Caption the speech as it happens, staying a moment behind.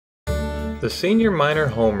The Senior Minor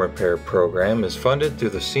Home Repair Program is funded through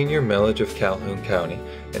the Senior Millage of Calhoun County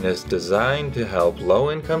and is designed to help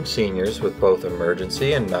low-income seniors with both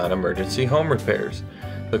emergency and non-emergency home repairs.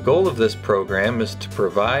 The goal of this program is to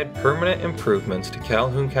provide permanent improvements to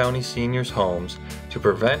Calhoun County seniors' homes to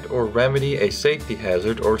prevent or remedy a safety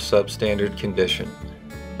hazard or substandard condition.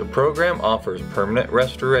 The program offers permanent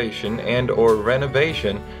restoration and/or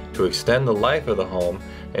renovation to extend the life of the home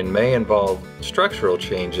and may involve structural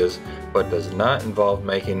changes, but does not involve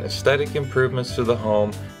making aesthetic improvements to the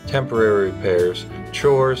home, temporary repairs,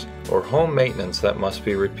 chores, or home maintenance that must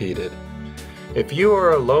be repeated. If you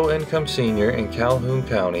are a low-income senior in Calhoun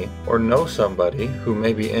County or know somebody who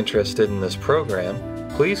may be interested in this program,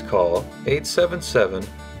 please call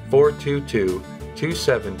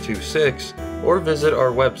 877-422-2726 or visit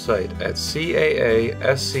our website at caascm.org.